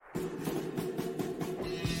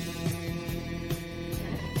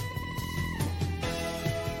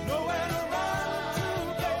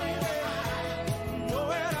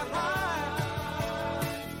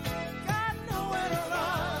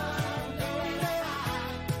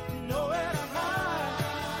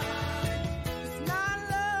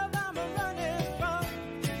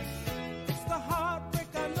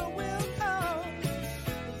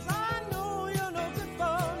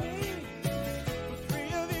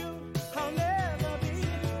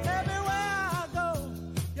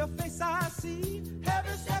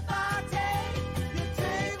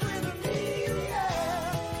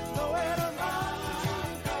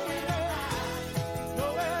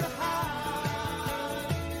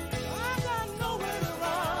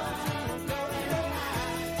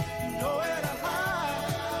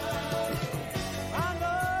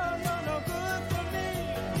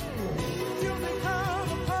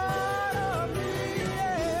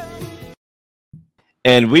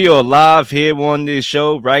And we are live here on this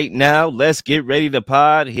show right now. Let's get ready to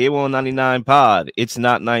pod here on 99 Pod. It's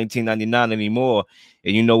not 1999 anymore.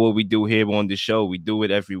 And you know what we do here on the show? We do it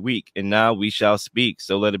every week. And now we shall speak.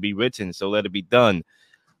 So let it be written. So let it be done.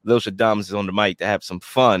 Lil Shadams is on the mic to have some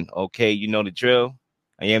fun. Okay, you know the drill.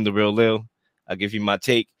 I am the real Lil. I'll give you my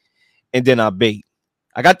take. And then I'll bait.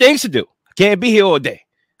 I got things to do. I can't be here all day.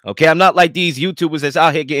 Okay, I'm not like these YouTubers that's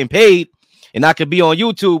out here getting paid. And I could be on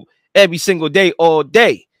YouTube every single day, all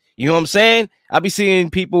day. You know what I'm saying? I be seeing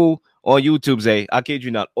people on YouTube say, I kid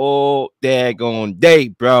you not, all daggone day,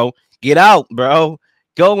 bro. Get out, bro.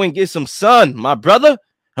 Go and get some sun, my brother.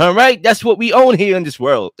 All right? That's what we own here in this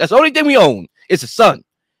world. That's the only thing we own. It's the sun.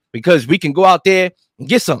 Because we can go out there and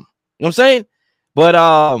get some. You know what I'm saying? But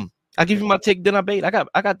I give you my take, then I bait. I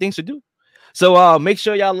got things to do. So make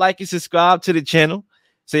sure y'all like and subscribe to the channel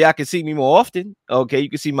so y'all can see me more often. Okay, you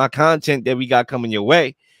can see my content that we got coming your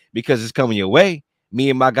way because it's coming your way. Me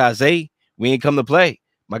and my guy Zay, we ain't come to play.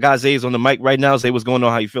 My guy Zay is on the mic right now. Zay, what's going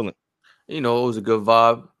on? How you feeling? You know, it was a good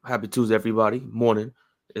vibe. Happy Tuesday, everybody. Morning,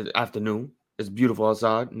 afternoon. It's beautiful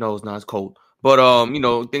outside. No, it's not. It's cold. But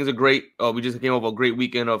things are great. We just came off a great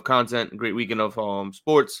weekend of content, a great weekend of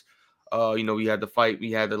sports. We had the fight.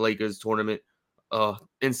 We had the Lakers tournament,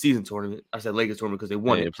 in-season tournament. I said Lakers tournament because they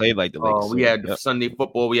won Yeah, it. played like the Lakers. We had Sunday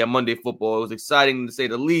football. We had Monday football. It was exciting to say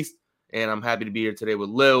the least. And I'm happy to be here today with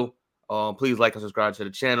Lil. Please like and subscribe to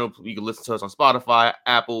the channel. You can listen to us on Spotify,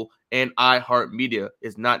 Apple, and iHeartMedia.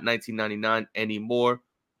 It's not 1999 anymore.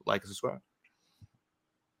 Like and subscribe.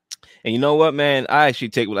 And you know what, man? I actually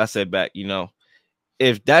take what I said back. You know,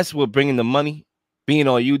 if that's what bringing the money, being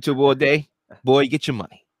on YouTube all day, boy, get your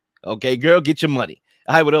money. Okay, girl, get your money.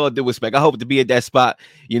 I with all due respect, I hope to be at that spot.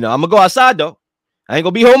 You know, I'm gonna go outside though. I ain't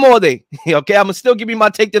gonna be home all day. Okay, I'm gonna still give you my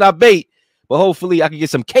take that I bait, but hopefully I can get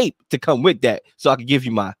some cape to come with that so I can give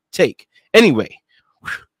you my take. Anyway,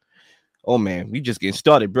 oh man, we just getting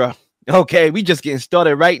started, bro. Okay, we just getting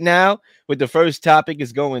started right now with the first topic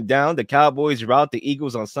is going down. The Cowboys rout the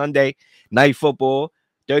Eagles on Sunday Night Football,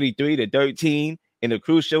 33-13 in a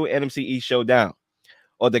crucial NFC East showdown.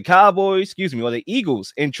 Or the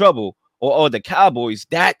Eagles in trouble, or are the Cowboys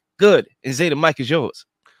that good? And Zay, the mic is yours.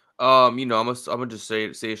 I'm gonna just say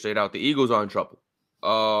it straight out. The Eagles are in trouble.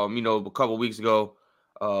 A couple weeks ago,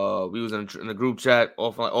 we was in a group chat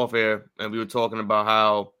off air, and we were talking about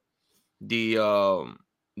how the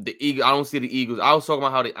Eagles. I don't see the Eagles. I was talking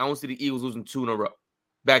about how I don't see the Eagles losing 2 in a row,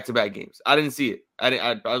 back-to-back games. I didn't see it. I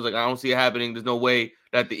was like, I don't see it happening. There's no way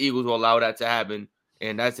that the Eagles will allow that to happen,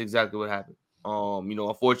 and that's exactly what happened.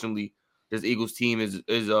 Unfortunately, this Eagles team is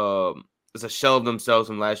a shell of themselves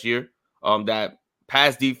from last year. That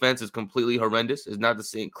pass defense is completely horrendous. It's not the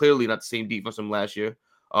same, clearly not the same defense from last year.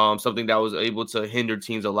 Something that was able to hinder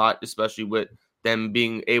teams a lot, especially with them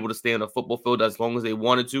being able to stay on the football field as long as they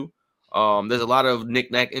wanted to. There's a lot of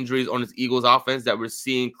knick-knack injuries on this Eagles offense that we're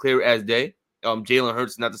seeing clear as day. Jalen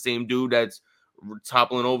Hurts is not the same dude that's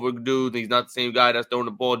toppling over dude. He's not the same guy that's throwing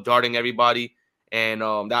the ball, darting everybody. And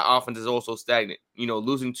that offense is also stagnant.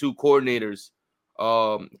 Losing 2 coordinators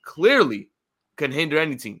clearly can hinder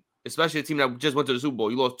any team, especially a team that just went to the Super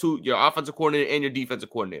Bowl. You lost your offensive coordinator and your defensive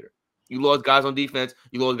coordinator. You lost guys on defense.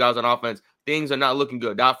 You lost guys on offense. Things are not looking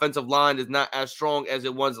good. The offensive line is not as strong as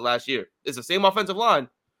it was last year. It's the same offensive line,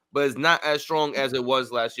 but it's not as strong as it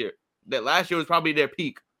was last year. That last year was probably their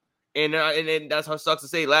peak. And that's how it sucks to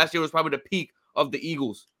say. Last year was probably the peak of the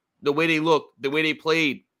Eagles. The way they looked, the way they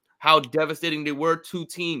played, how devastating they were to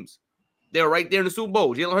teams. They were right there in the Super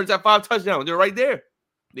Bowl. Jalen Hurts had 5 touchdowns. They were right there.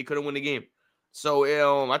 They couldn't win the game. So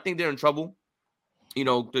I think they're in trouble.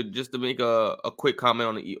 Just to make a quick comment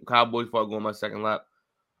on the Cowboys before I go on my second lap.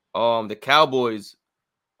 The Cowboys,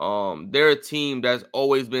 they're a team that's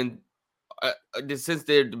always been since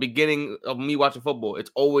the beginning of me watching football.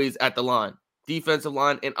 It's always at the line, defensive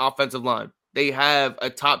line and offensive line. They have a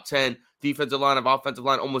top 10 defensive line of offensive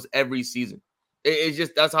line almost every season. It's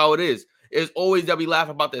just that's how it is. It's always that we laugh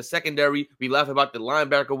about the secondary, we laugh about the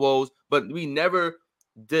linebacker woes, but we never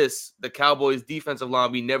diss the Cowboys defensive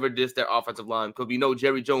line. We never diss their offensive line because we know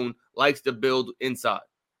Jerry Jones likes to build inside.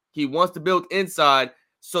 He wants to build inside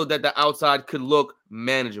so that the outside could look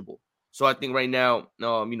manageable. So I think right now,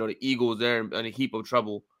 the Eagles, they're in a heap of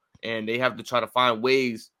trouble, and they have to try to find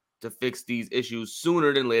ways to fix these issues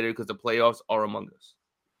sooner than later because the playoffs are among us.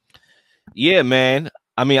 Yeah, man.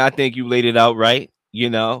 I mean, I think you laid it out right.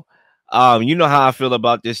 You know how I feel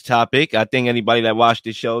about this topic. I think anybody that watched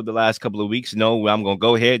the show the last couple of weeks know where I'm gonna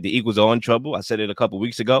go here. The Eagles are in trouble. I said it a couple of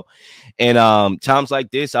weeks ago. And times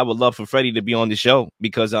like this, I would love for Freddie to be on the show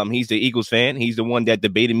because he's the Eagles fan. He's the one that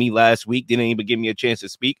debated me last week, didn't even give me a chance to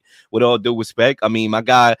speak. With all due respect, I mean, my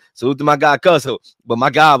guy, salute to my guy Cuzzo, but my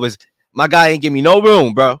guy ain't give me no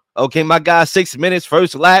room, bro. Okay, my guy 6 minutes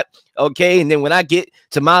first lap. Okay, and then when I get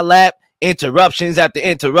to my lap, interruptions after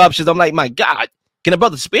interruptions, I'm like, my God, can a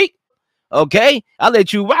brother speak? Okay, I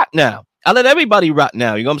let you rock now. I let everybody rock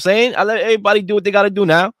now. You know what I'm saying? I let everybody do what they got to do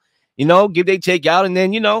now. Give they take out, and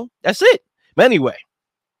then that's it. But anyway,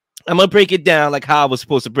 I'm gonna break it down like how I was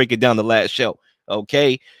supposed to break it down the last show.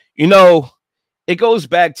 Okay, it goes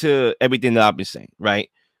back to everything that I've been saying. Right?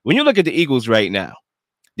 When you look at the Eagles right now,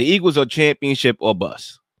 the Eagles are championship or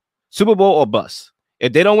bust, Super Bowl or bust.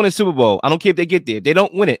 If they don't win a Super Bowl, I don't care if they get there. If they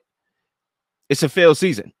don't win it, it's a failed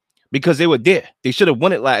season because they were there. They should have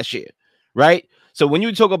won it last year. Right? So when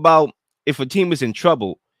you talk about if a team is in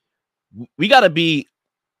trouble, we got to be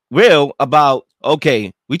real about,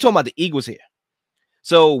 okay, we talking about the Eagles here.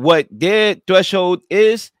 So what their threshold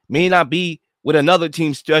is may not be what another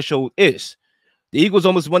team's threshold is. The Eagles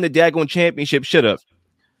almost won the daggone championship, should have.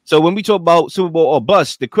 So when we talk about Super Bowl or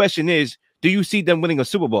bust, the question is, do you see them winning a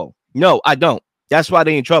Super Bowl? No, I don't. That's why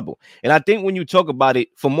they're in trouble. And I think when you talk about it,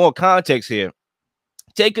 for more context here,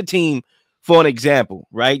 take a team for an example,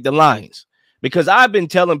 right? The Lions. Because I've been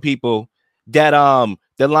telling people that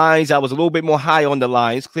the Lions, I was a little bit more high on the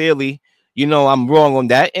Lions. Clearly, I'm wrong on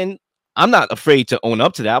that. And I'm not afraid to own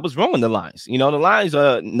up to that. I was wrong on the Lions. The Lions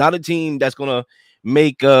are not a team that's going to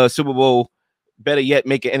make a Super Bowl. Better yet,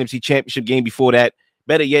 make an NFC championship game before that.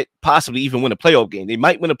 Better yet, possibly even win a playoff game. They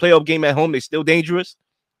might win a playoff game at home. They're still dangerous,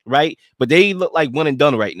 right? But they look like one and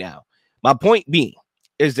done right now. My point being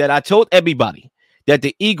is that I told everybody that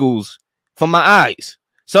the Eagles, from my eyes,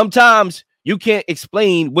 sometimes you can't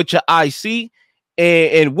explain what your eyes see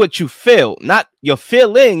and what you feel, not your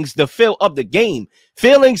feelings, the feel of the game.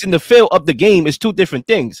 Feelings and the feel of the game is two different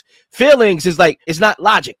things. Feelings is like, it's not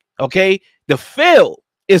logic, okay? The feel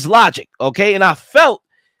is logic, okay? And I felt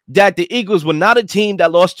that the Eagles were not a team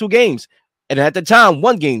that lost 2 games. And at the time,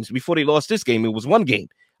 1 game before they lost this game. It was 1 game.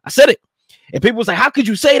 I said it. And people was like, how could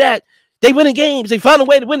you say that? They winning games. They found a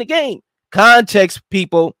way to win the game. Context,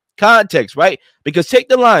 people. Context, right? Because take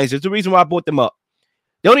the Lions. It's the reason why I brought them up.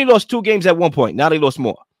 They only lost 2 games at one point. Now they lost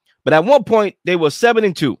more. But at one point, they were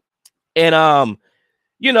 7-2. And,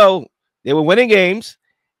 they were winning games.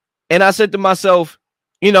 And I said to myself,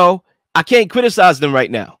 I can't criticize them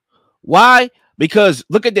right now. Why? Because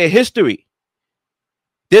look at their history.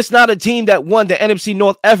 This not a team that won the NFC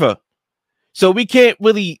North ever. So we can't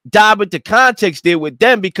really dive into context there with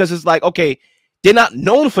them because it's like, okay, they're not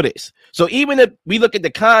known for this. So even if we look at the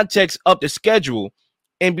context of the schedule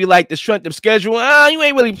and be like the strength of schedule, you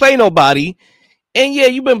ain't really play nobody. And yeah,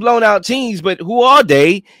 you've been blown out teams, but who are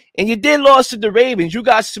they? And you did lost to the Ravens. You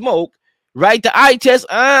got smoked, right? The eye test,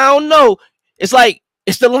 I don't know. It's like,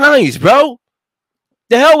 it's the Lions, bro.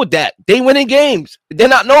 The hell with that. They winning games. They're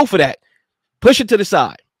not known for that. Push it to the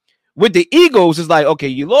side. With the Eagles, it's like, okay,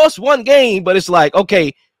 you lost 1 game, but it's like,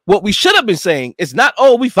 okay, what we should have been saying is not,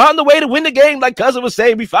 we found a way to win the game, like Cousin was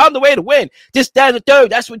saying. We found a way to win. This, that, and the third.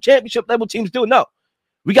 That's what championship level teams do. No.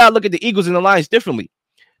 We got to look at the Eagles and the Lions differently.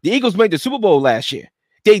 The Eagles made the Super Bowl last year.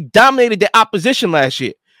 They dominated their opposition last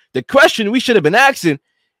year. The question we should have been asking,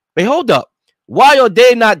 hey, hold up. Why are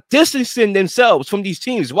they not distancing themselves from these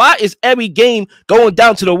teams? Why is every game going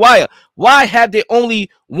down to the wire? Why have they only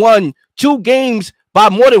won 2 games by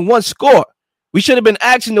more than 1 score? We should have been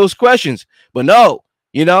asking those questions. But no,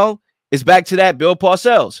 it's back to that Bill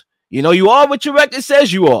Parcells. You are what your record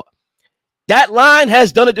says you are. That line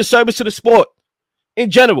has done a disservice to the sport in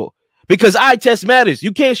general because eye test matters.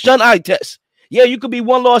 You can't shun eye test. Yeah, you could be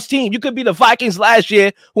 1 loss team. You could be the Vikings last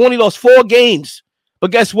year who only lost 4 games.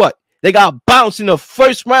 But guess what? They got bounced in the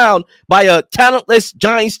first round by a talentless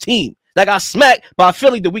Giants team that got smacked by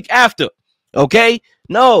Philly the week after. Okay?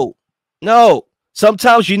 No.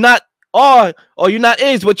 Sometimes you're not are or you're not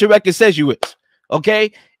is what your record says you is.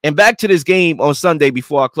 Okay? And back to this game on Sunday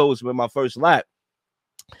before I close with my first lap.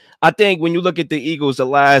 I think when you look at the Eagles the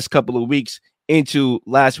last couple of weeks into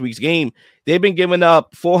last week's game, they've been giving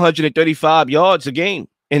up 435 yards a game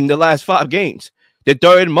in the last 5 games. The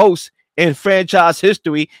third most in franchise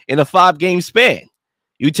history in a 5-game span.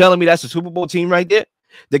 You telling me that's a Super Bowl team right there?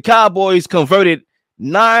 The Cowboys converted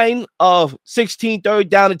 9 of 16 third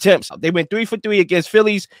down attempts. They went 3 for 3 against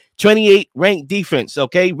Philly's 28 ranked defense,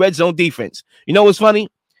 okay? Red zone defense. You know what's funny?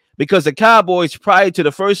 Because the Cowboys, prior to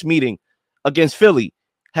the first meeting against Philly,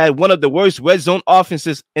 had one of the worst red zone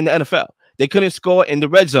offenses in the NFL. They couldn't score in the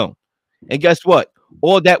red zone. And guess what?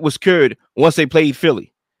 All that was cured once they played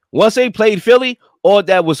Philly. Once they played Philly, all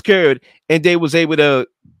that was cured, and they was able to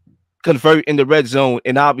convert in the red zone.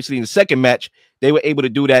 And obviously, in the second match, they were able to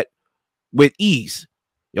do that with ease.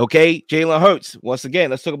 Okay, Jalen Hurts. Once again,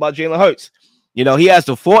 let's talk about Jalen Hurts. He has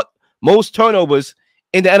the fourth most turnovers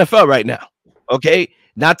in the NFL right now. Okay,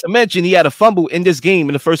 not to mention he had a fumble in this game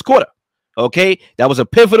in the first quarter. Okay, that was a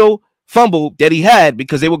pivotal fumble that he had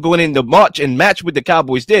because they were going in the march and match with the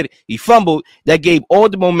Cowboys did. He fumbled that gave all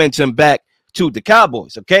the momentum back to the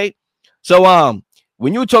Cowboys. Okay, so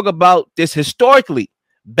when you talk about this historically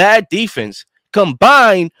bad defense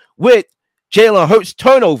combined with Jalen Hurts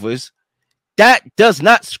turnovers, that does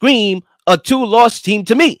not scream a two-loss team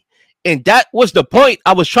to me. And that was the point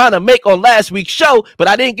I was trying to make on last week's show, but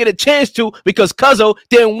I didn't get a chance to because Cuzzo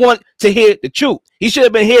didn't want to hear the truth. He should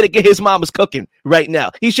have been here to get his mama's cooking right now.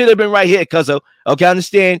 He should have been right here, Cuzzo. Okay, I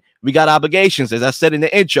understand. We got obligations, as I said in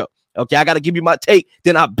the intro. Okay, I got to give you my take,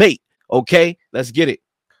 then I bait. Okay, let's get it.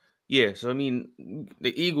 Yeah, so I mean,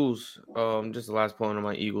 the Eagles. Just the last point on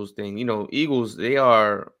my Eagles thing. Eagles. They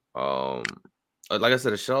are like I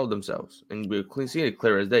said, a shell of themselves, and we're seeing it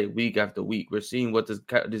clear as day, week after week. We're seeing what this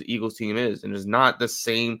Eagles team is, and it's not the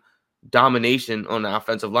same domination on the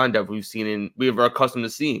offensive line that we've accustomed to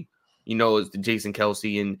seeing. It's the Jason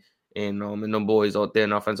Kelsey and them boys out there in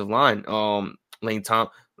the offensive line. Lane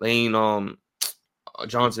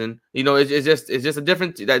Johnson. It's just a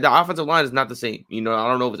different. The offensive line is not the same. I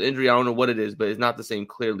don't know if it's injury, I don't know what it is, but it's not the same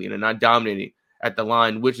clearly, and they're not dominating at the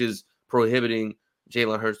line, which is prohibiting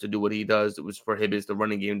Jalen Hurts to do what he does. It was prohibits the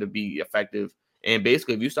running game to be effective. And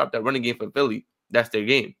basically, if you stop that running game for Philly, that's their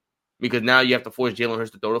game. Because now you have to force Jalen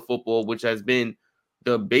Hurts to throw the football, which has been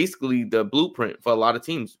basically the blueprint for a lot of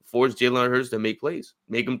teams. Force Jalen Hurts to make plays,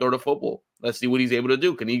 make him throw the football. Let's see what he's able to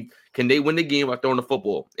do. Can they win the game by throwing the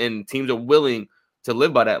football? And teams are willing to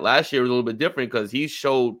live by that. Last year was a little bit different because he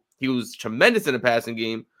showed he was tremendous in the passing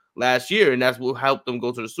game last year, and that's what helped them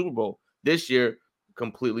go to the Super Bowl. This year,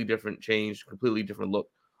 completely different change, completely different look.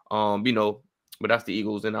 But that's the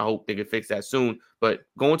Eagles, and I hope they can fix that soon. But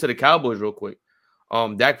going to the Cowboys real quick,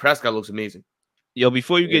 Dak Prescott looks amazing. Yo,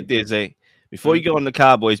 before you get there, Zay, before you get on the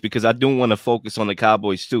Cowboys, because I do want to focus on the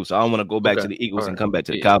Cowboys too, so I don't want to go back to the Eagles and come back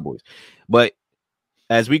to the Cowboys. But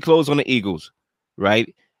as we close on the Eagles,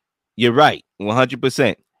 right? You're right,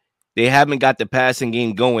 100%. They haven't got the passing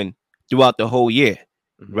game going throughout the whole year,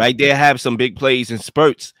 right? They have some big plays and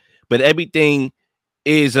spurts, but everything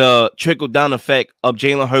is a trickle-down effect of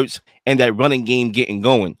Jalen Hurts and that running game getting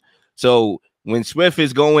going. So when Swift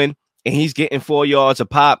is going and he's getting 4 yards a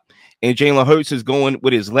pop and Jalen Hurts is going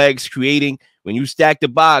with his legs creating, when you stack the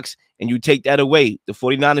box and you take that away, the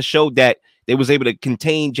 49ers showed that they was able to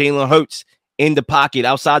contain Jalen Hurts in the pocket,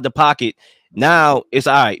 outside the pocket. Now it's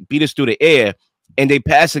all right, beat us through the air, and their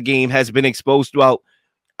passing game has been exposed throughout.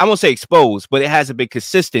 I won't say exposed, but it hasn't been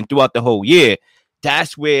consistent throughout the whole year.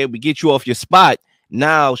 That's where we get you off your spot.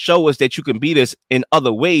 Now show us that you can beat us in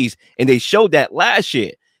other ways, and they showed that last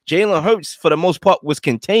year. Jalen Hurts, for the most part, was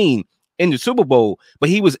contained in the Super Bowl, but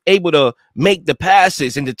he was able to make the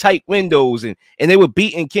passes in the tight windows, and they were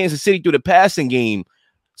beating Kansas City through the passing game.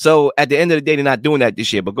 So at the end of the day, they're not doing that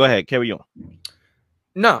this year. But go ahead, carry on.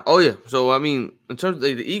 No, oh yeah. So I mean, in terms of the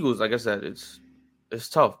Eagles, like I said, it's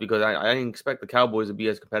tough because I didn't expect the Cowboys to be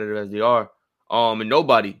as competitive as they are. And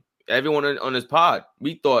everyone on this pod,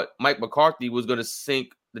 we thought Mike McCarthy was going to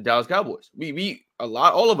sink the Dallas Cowboys.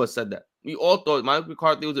 All of us said that. We all thought Mike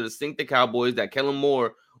McCarthy was going to sink the Cowboys, that Kellen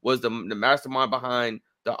Moore was the mastermind behind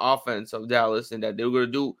the offense of Dallas, and that they were going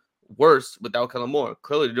to do worse without Kellen Moore.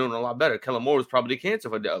 Clearly, they're doing a lot better. Kellen Moore was probably the cancer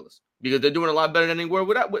for Dallas because they're doing a lot better than they were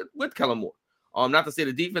with Kellen Moore. Not to say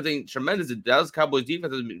the defense ain't tremendous. The Dallas Cowboys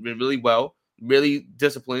defense has been really well, really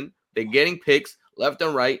disciplined. They're getting picks left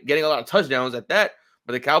and right, getting a lot of touchdowns at that.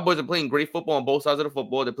 But the Cowboys are playing great football on both sides of the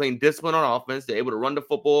football. They're playing discipline on offense. They're able to run the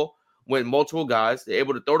football with multiple guys. They're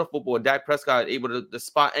able to throw the football. Dak Prescott able to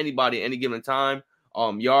spot anybody at any given time.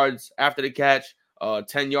 Yards after the catch,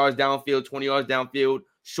 10 yards downfield, 20 yards downfield,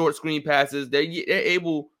 short screen passes. They're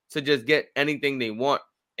able to just get anything they want.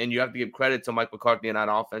 And you have to give credit to Mike McCarthy and that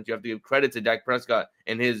offense. You have to give credit to Dak Prescott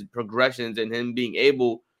and his progressions and him being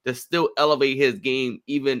able to still elevate his game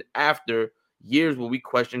even after years where we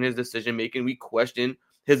question his decision-making. We question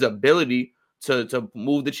his ability to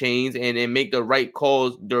move the chains and make the right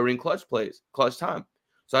calls during clutch time.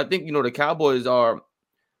 So I think, the Cowboys are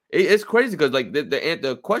 – it's crazy because, like,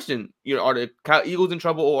 the question, are the Eagles in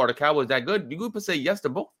trouble or are the Cowboys that good? You could say yes to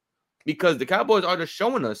both because the Cowboys are just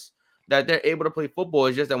showing us that they're able to play football.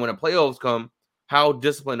 It's just that when the playoffs come, how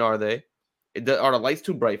disciplined are they? Are the lights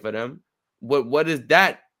too bright for them? What is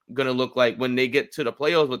that gonna look like when they get to the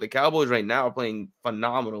playoffs. But the Cowboys right now are playing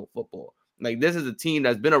phenomenal football. Like, this is a team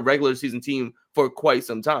that's been a regular season team for quite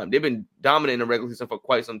some time. They've been dominating the regular season for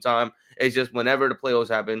quite some time. It's just whenever the playoffs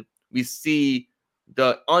happen, we see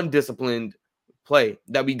the undisciplined play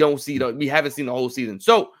that we don't see. We haven't seen the whole season.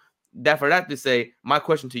 So for that to say, my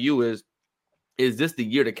question to you is this the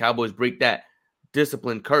year the Cowboys break that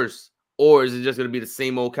discipline curse? Or is it just going to be the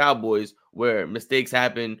same old Cowboys where mistakes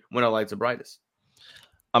happen when our lights are brightest?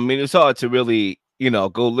 I mean, it's hard to really,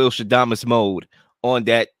 go Lil Shadamas mode on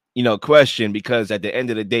that, question, because at the end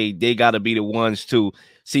of the day, they got to be the ones to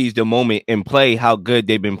seize the moment and play how good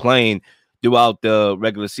they've been playing throughout the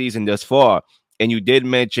regular season thus far. And you did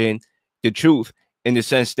mention the truth in the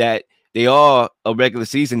sense that they are a regular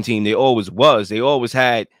season team. They always was. They always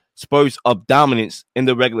had spurts of dominance in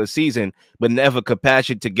the regular season, but never could patch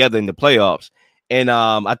it together in the playoffs. And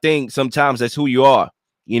I think sometimes that's who you are.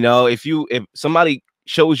 If somebody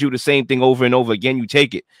shows you the same thing over and over again, you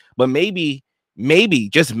take it. But maybe,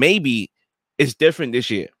 just maybe, it's different this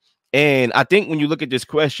year. And I think when you look at this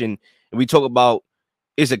question and we talk about,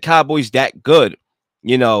 is the Cowboys that good?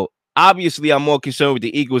 Obviously I'm more concerned with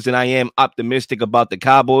the Eagles than I am optimistic about the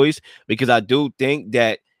Cowboys, because I do think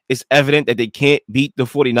that it's evident that they can't beat the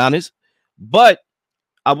 49ers. But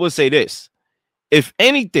I will say this. If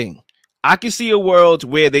anything, I can see a world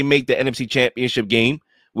where they make the NFC Championship game,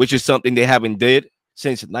 which is something they haven't did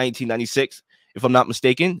since 1996, if I'm not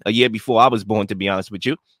mistaken, a year before I was born, to be honest with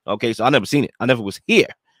you. Okay, so I never seen it. I never was here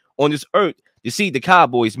on this earth to see the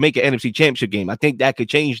Cowboys make an NFC Championship game. I think that could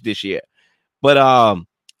change this year. But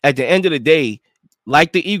at the end of the day,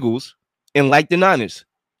 like the Eagles and like the Niners,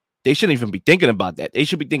 they shouldn't even be thinking about that. They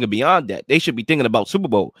should be thinking beyond that. They should be thinking about Super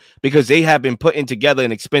Bowl, because they have been putting together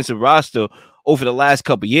an expensive roster over the last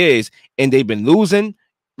couple of years, and they've been losing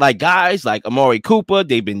like guys like Amari Cooper.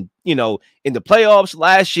 They've been, in the playoffs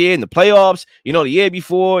last year, in the playoffs, the year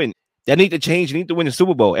before, and they need to change. They need to win the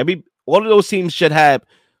Super Bowl. All of those teams should have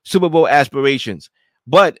Super Bowl aspirations.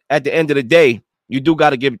 But at the end of the day, you do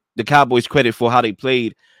got to give the Cowboys credit for how they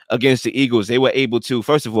played against the Eagles. They were able to,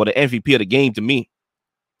 first of all, the MVP of the game to me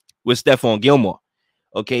was Stephon Gilmore.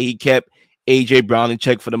 Okay, he kept A.J. Brown in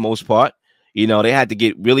check for the most part. They had to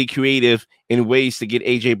get really creative in ways to get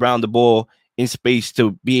A.J. Brown the ball in space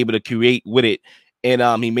to be able to create with it.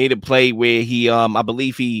 And he made a play where he, I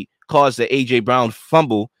believe he caused the A.J. Brown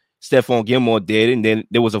fumble, Stephon Gilmore did, and then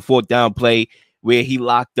there was a fourth down play where he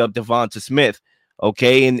locked up Devonta Smith.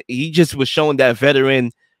 Okay, and he just was showing that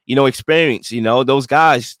veteran, experience. Those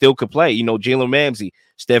guys still could play. Jalen Ramsey,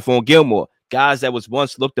 Stephon Gilmore, guys that was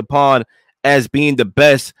once looked upon as being the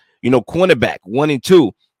best, cornerback 1 and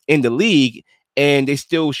 2 in the league, and they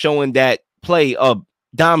still showing that play of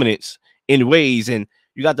dominance in ways. And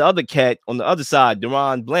you got the other cat on the other side,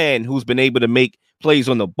 Deron Bland, who's been able to make plays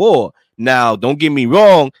on the ball. Now, don't get me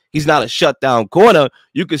wrong, he's not a shutdown corner.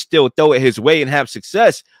 You can still throw it his way and have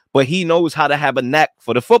success, but he knows how to have a knack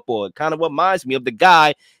for the football. It kind of reminds me of the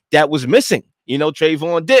guy that was missing,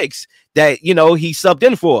 Trayvon Diggs, that, he subbed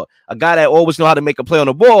in for. A guy that always know how to make a play on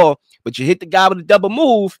the ball, but you hit the guy with a double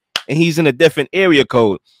move, and he's in a different area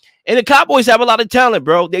code. And the Cowboys have a lot of talent,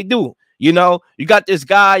 bro. They do. You got this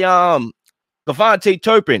guy, Devontae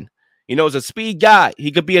Turpin. Is a speed guy.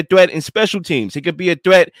 He could be a threat in special teams. He could be a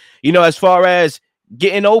threat, as far as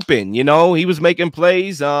getting open. He was making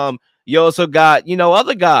plays. You also got,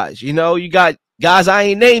 other guys. You got guys I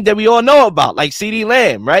ain't named that we all know about, like CeeDee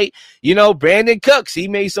Lamb, right? Brandon Cooks, he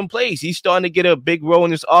made some plays. He's starting to get a big role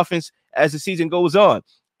in this offense as the season goes on.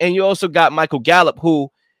 And you also got Michael Gallup,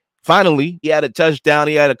 who finally, he had a touchdown.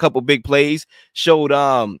 He had a couple big plays, showed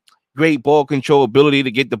great ball control ability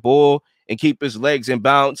to get the ball and keep his legs in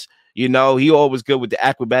bounce. He always good with the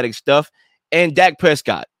acrobatic stuff. And Dak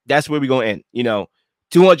Prescott, that's where we're going to end.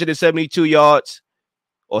 272 yards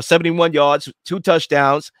or 71 yards, 2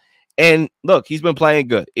 touchdowns. And look, he's been playing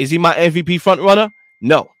good. Is he my MVP front runner?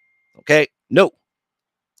 No. Okay, no.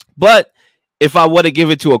 But if I were to give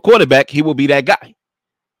it to a quarterback, he will be that guy.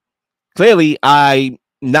 Clearly, I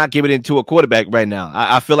not giving it to a quarterback right now.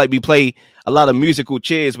 I feel like we play a lot of musical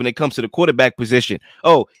chairs when it comes to the quarterback position.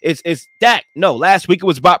 Oh, it's Dak. No, last week it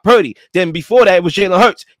was Brock Purdy. Then before that, it was Jalen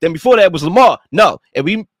Hurts. Then before that, it was Lamar. No, and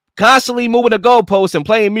we constantly moving the goalposts and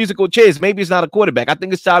playing musical chairs. Maybe it's not a quarterback. I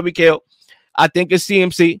think it's Tyreek Hill. I think it's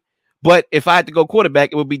CMC. But if I had to go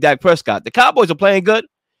quarterback, it would be Dak Prescott. The Cowboys are playing good.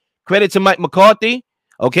 Credit to Mike McCarthy.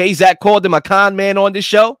 Okay, Zach called him a con man on this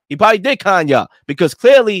show. He probably did con y'all because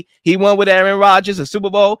clearly he won with Aaron Rodgers a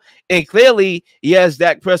Super Bowl, and clearly he has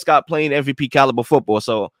Dak Prescott playing MVP caliber football.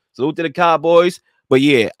 So salute to the Cowboys. But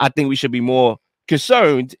yeah, I think we should be more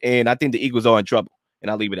concerned, and I think the Eagles are in trouble.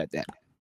 And I'll leave it at that.